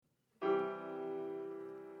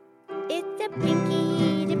It's the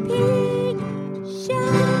Pinky the Pig Show.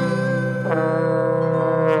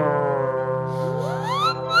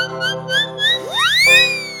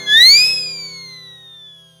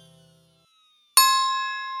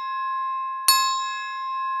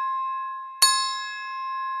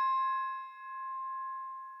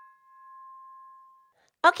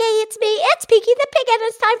 Okay, it's me. It's Pinky the Pig, and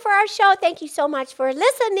it's time for our show. Thank you so much for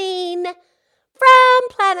listening from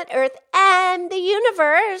planet Earth and the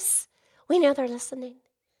universe. We know they're listening.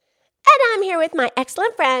 And I'm here with my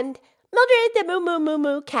excellent friend, Mildred the Moo Moo Moo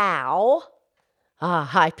Moo Cow.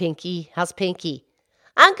 Hi, Pinky. How's Pinky?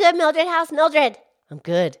 I'm good, Mildred. How's Mildred? I'm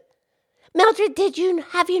good. Mildred,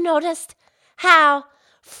 have you noticed how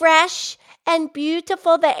fresh and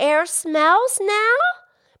beautiful the air smells now?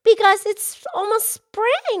 Because it's almost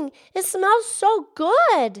spring. It smells so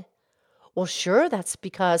good. Well, sure, that's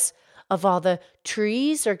because of all the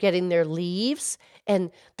trees are getting their leaves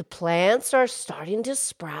and the plants are starting to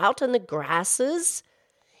sprout and the grasses.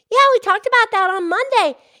 Yeah, we talked about that on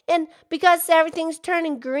Monday. And because everything's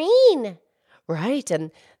turning green. Right,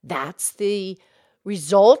 and that's the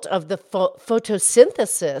result of the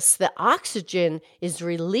photosynthesis. The oxygen is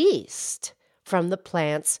released from the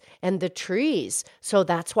plants and the trees. So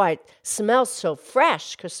that's why it smells so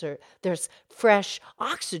fresh, because there's fresh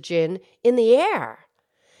oxygen in the air.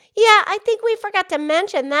 Yeah, I think we forgot to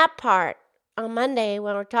mention that part on Monday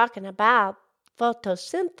when we're talking about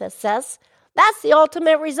photosynthesis. That's the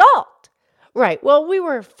ultimate result. Right. Well, we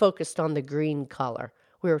were focused on the green color.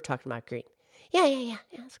 We were talking about green. Yeah,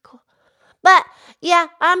 that's cool. But, yeah,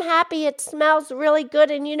 I'm happy it smells really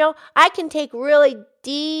good. And, I can take really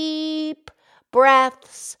deep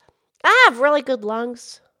breaths. I have really good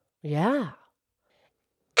lungs. Yeah.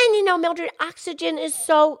 And, Mildred, oxygen is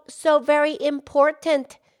so very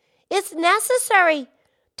important. It's necessary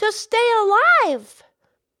to stay alive.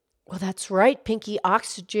 Well, that's right, Pinky.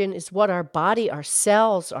 Oxygen is what our body, our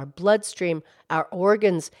cells, our bloodstream, our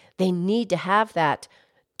organs, they need to have that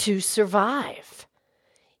to survive.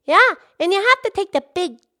 Yeah, and you have to take the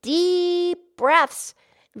big, deep breaths,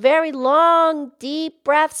 very long, deep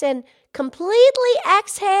breaths, and completely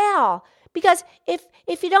exhale. Because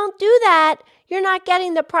if you don't do that, you're not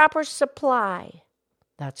getting the proper supply.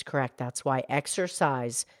 That's correct. That's why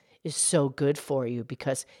exercise is so good for you,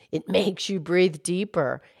 because it makes you breathe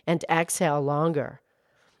deeper and exhale longer.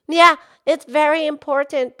 Yeah, it's very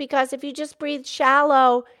important, because if you just breathe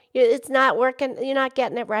shallow, it's not working. You're not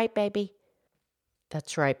getting it right, baby.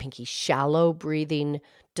 That's right, Pinky. Shallow breathing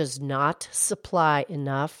does not supply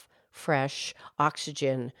enough fresh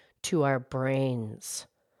oxygen to our brains.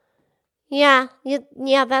 Yeah,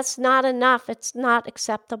 that's not enough. It's not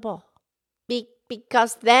acceptable.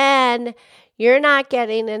 Because then you're not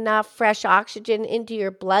getting enough fresh oxygen into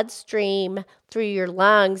your bloodstream through your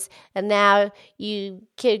lungs, and now you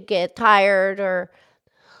could get tired or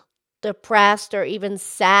depressed or even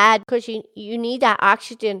sad, because you need that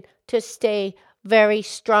oxygen to stay very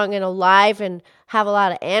strong and alive and have a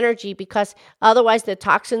lot of energy, because otherwise the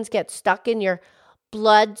toxins get stuck in your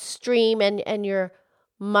bloodstream and your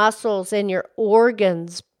muscles and your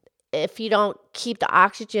organs if you don't keep the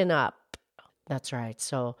oxygen up. That's right.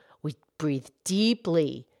 So we breathe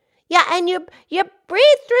deeply. Yeah, and you breathe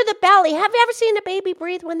through the belly. Have you ever seen a baby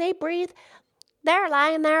breathe? When they breathe, they're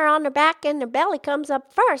lying there on their back and their belly comes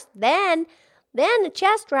up first. Then the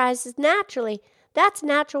chest rises naturally. That's a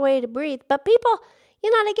natural way to breathe. But people, they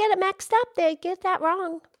get it mixed up. They get that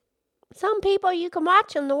wrong. Some people, you can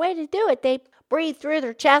watch them, the way to do it. They breathe through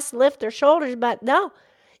their chest, lift their shoulders, but no.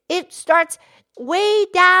 It starts way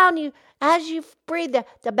down. As you breathe,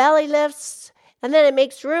 the belly lifts, and then it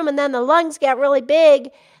makes room, and then the lungs get really big.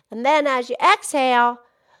 And then as you exhale,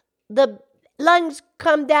 the lungs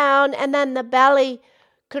come down, and then the belly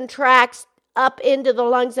contracts up into the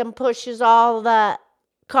lungs and pushes all the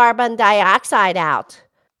carbon dioxide out.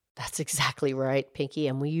 That's exactly right, Pinky.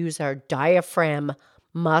 And we use our diaphragm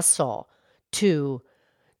muscle to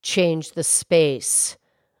change the space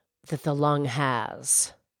that the lung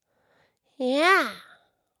has. Yeah.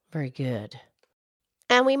 Very good.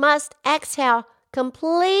 And we must exhale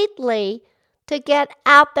completely to get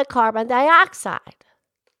out the carbon dioxide.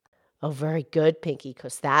 Oh, very good, Pinky,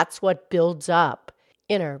 because that's what builds up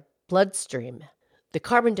in our bloodstream. The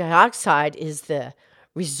carbon dioxide is the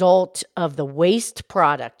result of the waste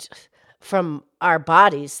product from our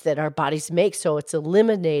bodies that our bodies make. So it's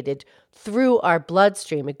eliminated through our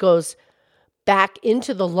bloodstream. It goes back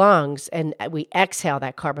into the lungs, and we exhale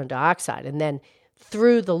that carbon dioxide. And then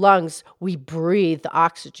through the lungs, we breathe the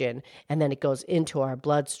oxygen, and then it goes into our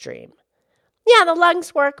bloodstream. Yeah, the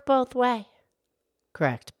lungs work both ways.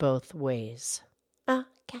 Correct, both ways.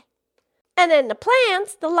 Okay. And then the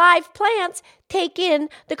plants, the live plants, take in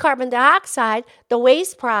the carbon dioxide, the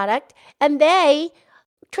waste product, and they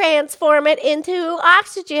transform it into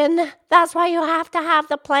oxygen. That's why you have to have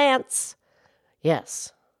the plants.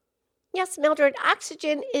 Yes. Yes, Mildred,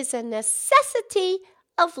 oxygen is a necessity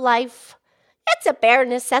of life. It's a bare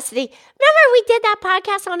necessity. Remember we did that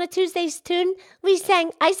podcast on a Tuesday's Tune?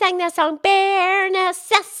 I sang that song, Bare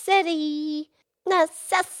Necessity.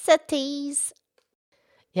 Necessities.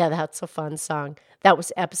 Yeah, that's a fun song. That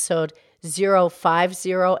was episode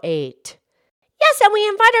 0508. Yes, and we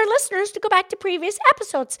invite our listeners to go back to previous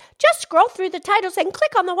episodes. Just scroll through the titles and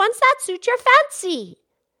click on the ones that suit your fancy.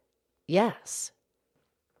 Yes.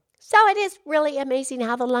 So it is really amazing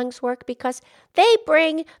how the lungs work because they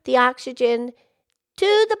bring the oxygen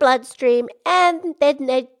to the bloodstream and then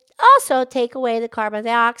they also take away the carbon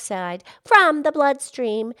dioxide from the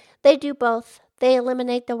bloodstream. They do both. They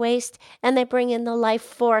eliminate the waste and they bring in the life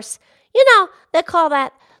force. You know, they call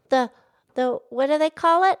that the what do they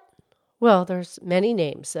call it? Well, there's many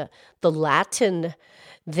names. The Latin,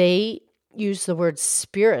 they use the word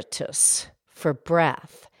spiritus for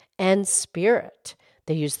breath and spirit.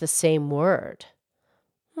 They use the same word.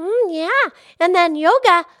 Yeah. And then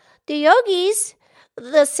yoga, the yogis,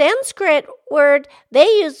 the Sanskrit word, they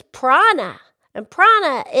use prana. And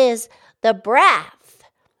prana is the breath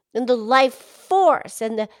and the life force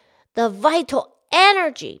and the vital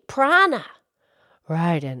energy, prana.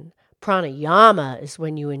 Right, and pranayama is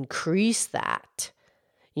when you increase that.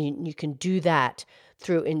 You can do that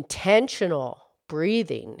through intentional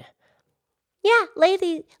breathing. Yeah,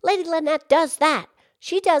 Lady Lynette does that.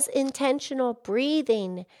 She does intentional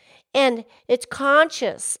breathing, and it's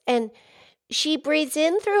conscious, and she breathes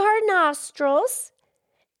in through her nostrils,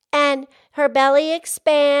 and her belly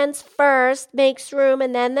expands first, makes room,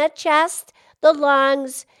 and then the chest, the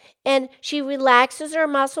lungs, and she relaxes her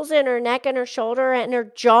muscles in her neck and her shoulder and her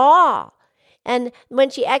jaw. And when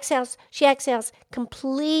she exhales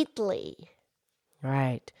completely.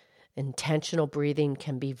 Right. Intentional breathing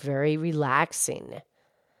can be very relaxing.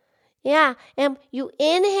 Yeah, and you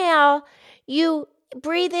inhale, you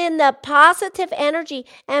breathe in the positive energy,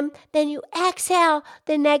 and then you exhale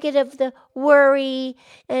the negative, the worry,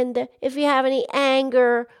 and if you have any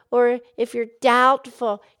anger or if you're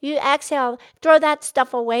doubtful, you exhale, throw that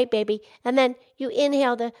stuff away, baby, and then you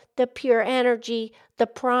inhale the pure energy, the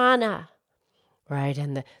prana. Right,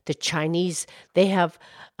 and the Chinese, they have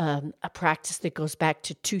a practice that goes back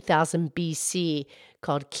to 2000 BC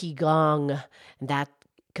called Qigong, and that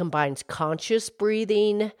combines conscious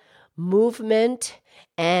breathing, movement,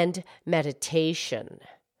 and meditation.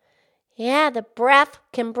 Yeah, the breath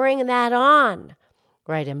can bring that on.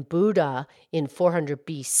 Right, and Buddha in 400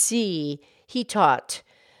 BC, he taught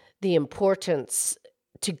the importance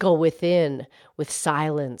to go within with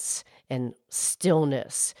silence and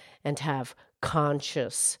stillness and have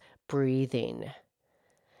conscious breathing.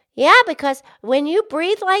 Yeah, because when you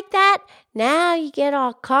breathe like that, now you get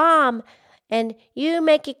all calm and you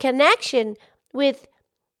make a connection with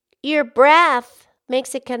your breath,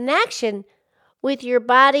 makes a connection with your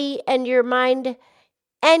body and your mind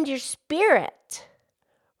and your spirit.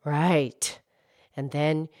 Right. And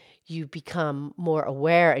then you become more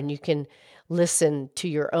aware and you can listen to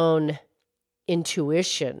your own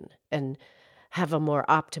intuition and have a more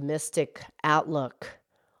optimistic outlook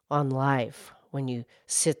on life when you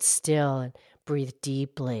sit still and breathe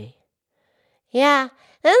deeply. Yeah, and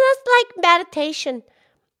that's like meditation.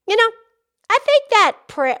 You know, I think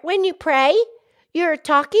that when you pray, you're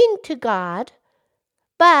talking to God,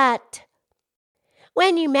 but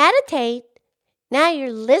when you meditate, now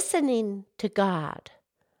you're listening to God.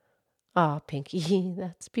 Oh, Pinky,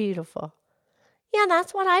 that's beautiful. Yeah,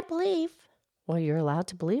 that's what I believe. Well, you're allowed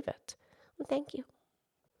to believe it. Well, thank you.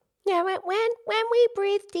 Yeah, when we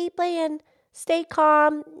breathe deeply and stay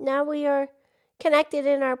calm, now we are connected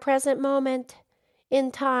in our present moment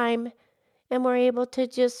in time, and we're able to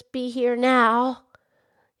just be here now.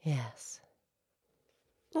 Yes.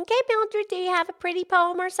 Okay, Mildred, do you have a pretty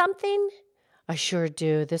poem or something? I sure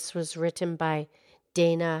do. This was written by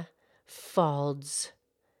Dana Faulds,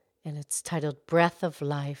 and it's titled Breath of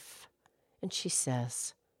Life. And she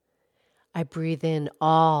says, I breathe in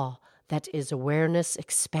all that is awareness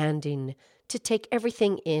expanding to take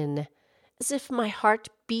everything in, as if my heart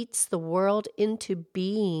beats the world into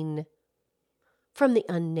being. From the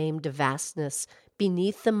unnamed vastness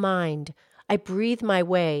beneath the mind, I breathe my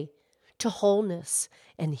way to wholeness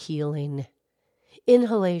and healing.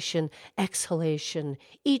 Inhalation, exhalation,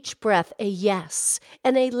 each breath a yes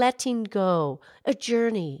and a letting go, a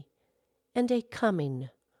journey and a coming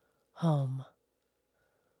home.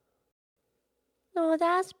 Oh,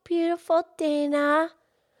 that's beautiful, Dana.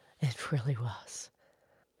 It really was.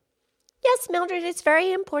 Yes, Mildred, it's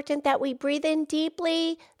very important that we breathe in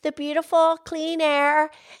deeply the beautiful, clean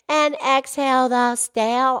air and exhale the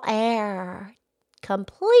stale air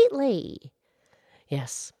completely.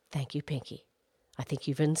 Yes, thank you, Pinky. I think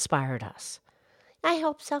you've inspired us. I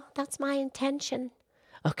hope so. That's my intention.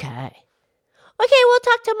 Okay, Okay, we'll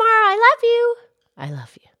talk tomorrow. I love you. I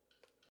love you.